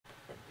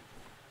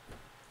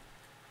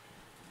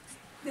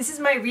This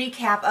is my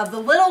recap of The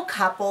Little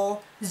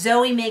Couple,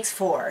 Zoey Makes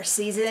 4,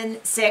 Season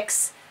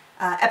 6,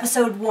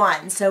 Episode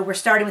 1. So we're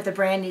starting with a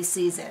brand new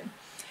season.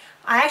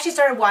 I actually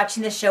started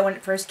watching this show when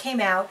it first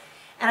came out,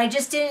 and I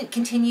just didn't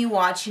continue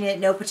watching it,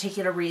 no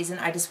particular reason.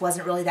 I just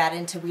wasn't really that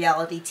into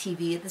reality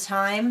TV at the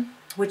time,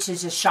 which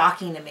is just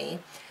shocking to me.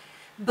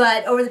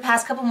 But over the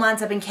past couple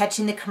months, I've been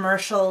catching the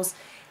commercials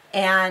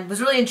and was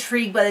really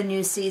intrigued by the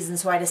new season,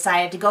 so I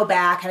decided to go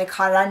back, and I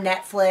caught it on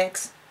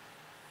Netflix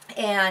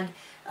and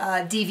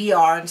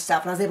DVR and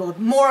stuff, and I was able to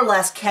more or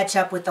less catch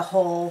up with the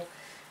whole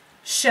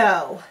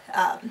show.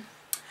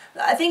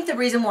 I think the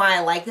reason why I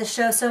like this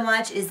show so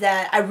much is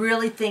that I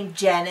really think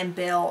Jen and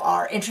Bill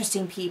are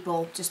interesting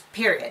people, just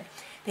period.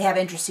 They have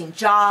interesting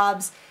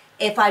jobs.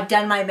 If I've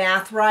done my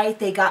math right,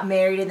 they got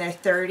married in their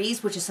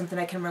 30s, which is something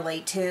I can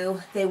relate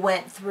to. They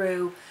went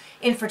through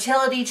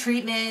infertility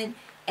treatment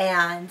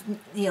and,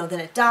 then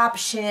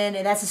adoption,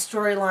 and that's a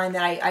storyline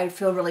that I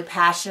feel really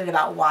passionate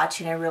about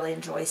watching. I really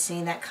enjoy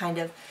seeing that kind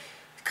of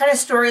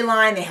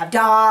storyline. They have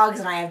dogs,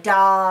 and I have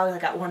dogs. I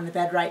got one in the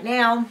bed right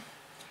now.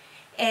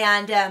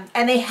 And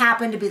they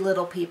happen to be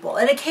little people.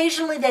 And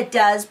occasionally that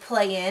does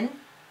play in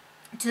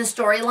to the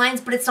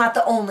storylines, but it's not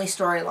the only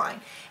storyline.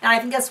 And I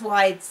think that's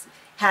why it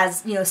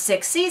has,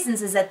 6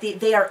 seasons, is that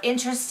they are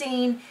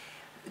interesting,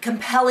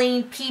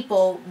 compelling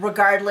people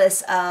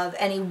regardless of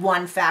any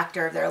one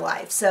factor of their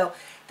life. So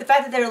the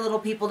fact that they're little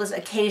people does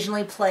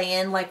occasionally play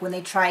in, like when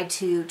they tried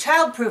to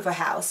childproof a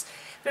house.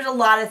 There's a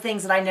lot of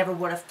things that I never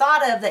would have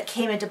thought of that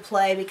came into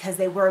play because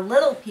they were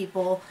little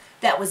people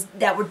that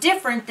were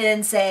different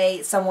than,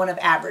 say, someone of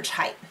average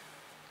height.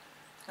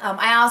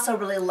 I also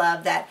really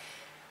love that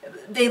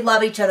they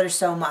love each other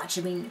so much.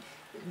 I mean,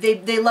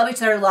 they love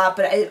each other a lot,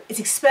 but it's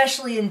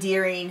especially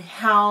endearing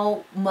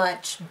how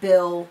much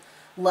Bill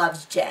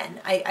loves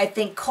Jen. I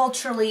think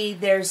culturally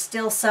there's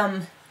still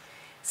some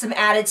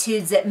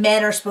attitudes that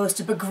men are supposed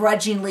to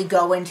begrudgingly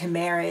go into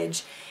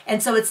marriage.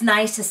 And so it's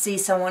nice to see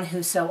someone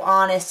who's so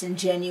honest and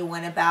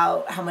genuine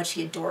about how much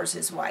he adores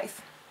his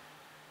wife.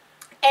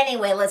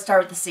 Anyway, let's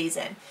start with the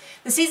season.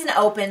 The season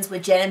opens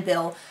with Jen and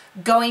Bill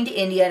going to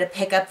India to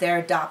pick up their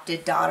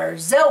adopted daughter,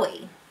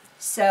 Zoey.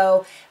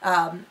 So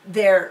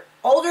their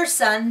older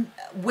son,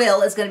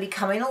 Will, is going to be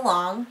coming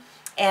along,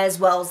 as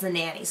well as the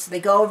nanny. So they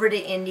go over to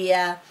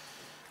India,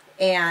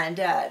 and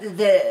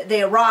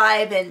they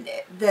arrive, and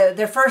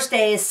their first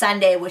day is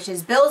Sunday, which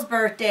is Bill's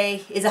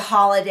birthday, is a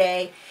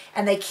holiday,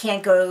 and they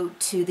can't go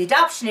to the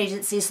adoption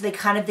agency, so they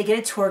get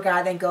a tour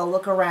guide and go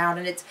look around,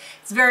 and it's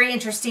very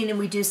interesting, and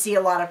we do see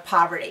a lot of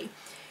poverty.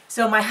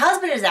 So my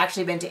husband has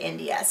actually been to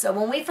India. So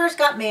when we first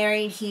got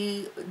married,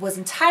 he was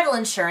in title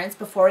insurance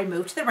before he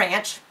moved to the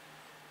ranch,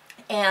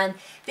 and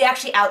they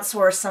actually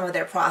outsourced some of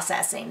their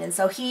processing. And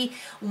so he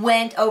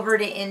went over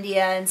to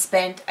India and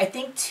spent, I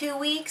think, 2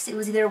 weeks, it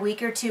was either a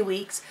week or 2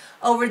 weeks,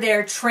 over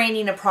there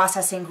training a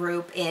processing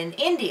group in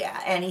India.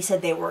 And he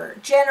said they were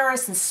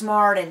generous and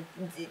smart and,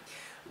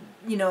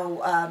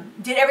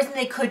 did everything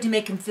they could to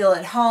make him feel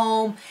at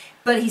home.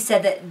 But he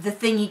said that the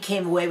thing he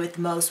came away with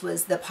the most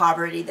was the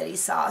poverty that he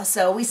saw.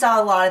 So we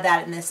saw a lot of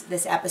that in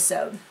this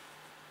episode.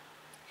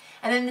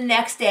 And then the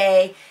next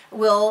day,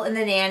 Will and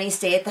the nanny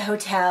stay at the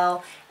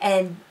hotel,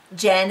 and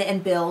Jen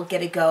and Bill get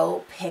to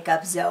go pick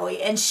up Zoey,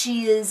 and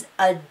she is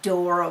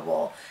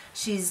adorable.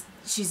 She's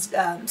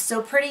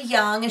still pretty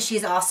young, and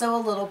she's also a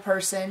little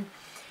person.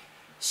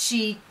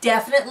 She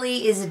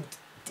definitely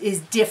is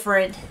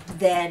different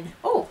than,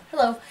 oh,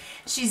 hello.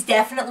 She's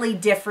definitely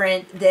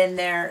different than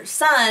their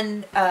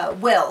son,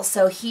 Will.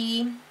 So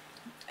he's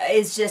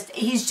just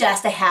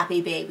a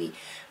happy baby.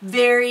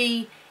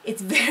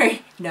 It's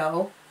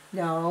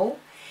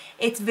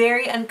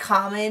very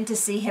uncommon to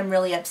see him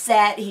really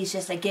upset. He's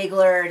just a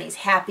giggler and he's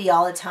happy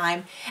all the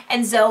time.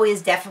 And Zoey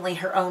is definitely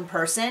her own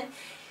person.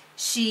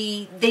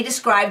 They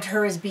described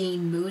her as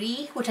being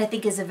moody, which I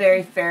think is a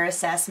very fair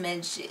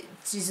assessment.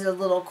 She's a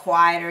little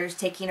quieter. It's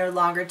taking her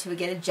longer to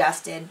get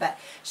adjusted, but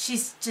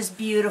she's just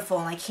beautiful,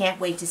 and I can't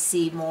wait to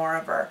see more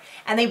of her.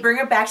 And they bring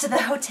her back to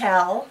the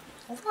hotel.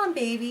 Hold on,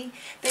 baby.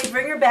 They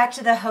bring her back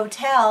to the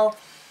hotel,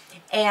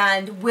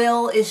 and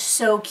Will is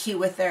so cute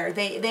with her.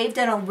 They've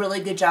done a really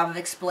good job of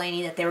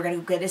explaining that they were going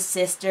to get his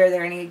sister,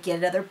 they're going to get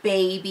another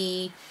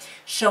baby,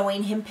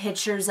 showing him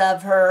pictures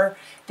of her.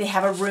 They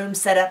have a room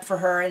set up for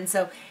her, and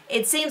so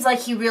it seems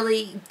like he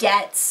really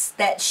gets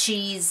that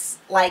she's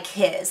like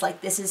his,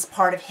 like this is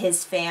part of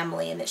his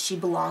family and that she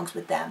belongs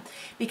with them,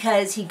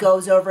 because he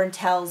goes over and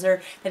tells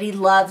her that he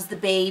loves the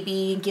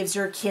baby and gives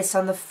her a kiss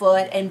on the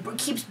foot and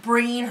keeps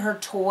bringing her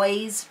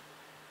toys.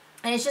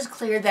 And it's just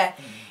clear that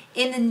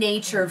in the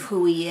nature of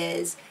who he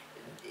is,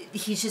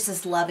 he's just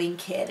this loving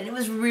kid. And it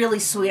was really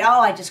sweet. Oh,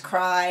 I just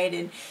cried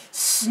and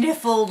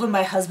sniffled, and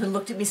my husband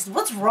looked at me and said,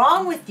 "What's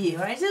wrong with you?"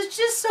 And I said, "It's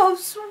just so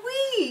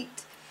sweet."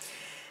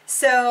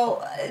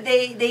 So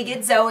they get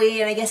Zoey,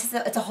 and I guess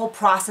it's a whole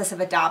process of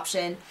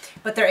adoption,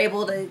 but they're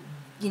able to,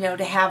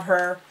 to have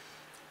her,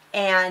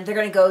 and they're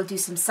going to go do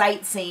some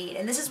sightseeing.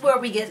 And this is where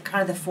we get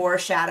kind of the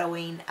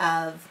foreshadowing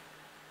of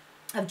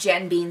of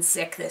Jen being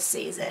sick this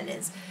season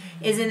is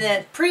in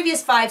the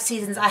previous 5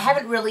 seasons, I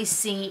haven't really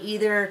seen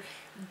either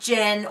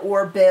Jen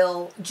or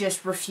Bill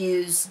just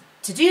refuse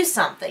to do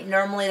something.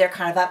 Normally they're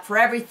kind of up for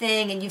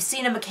everything, and you've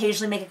seen them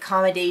occasionally make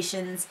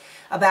accommodations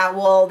about,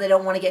 well, they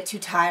don't want to get too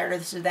tired or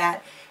this or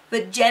that.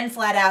 But Jen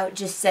flat out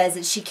just says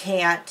that she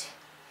can't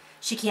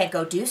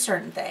go do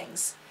certain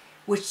things,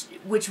 which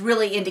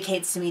really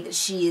indicates to me that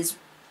she's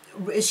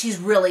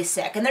really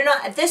sick. And they're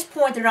not, at this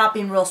point, they're not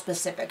being real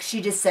specific.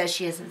 She just says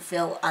she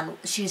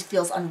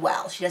feels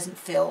unwell. She doesn't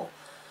feel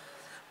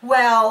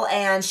well,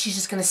 and she's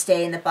just going to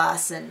stay in the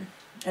bus and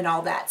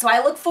all that. So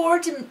I look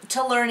forward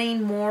to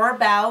learning more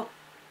about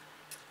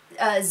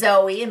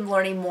Zoey and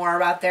learning more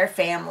about their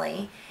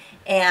family.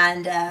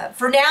 And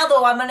for now,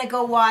 though, I'm going to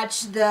go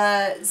watch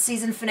the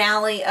season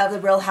finale of The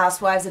Real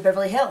Housewives of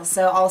Beverly Hills.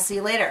 So I'll see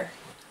you later.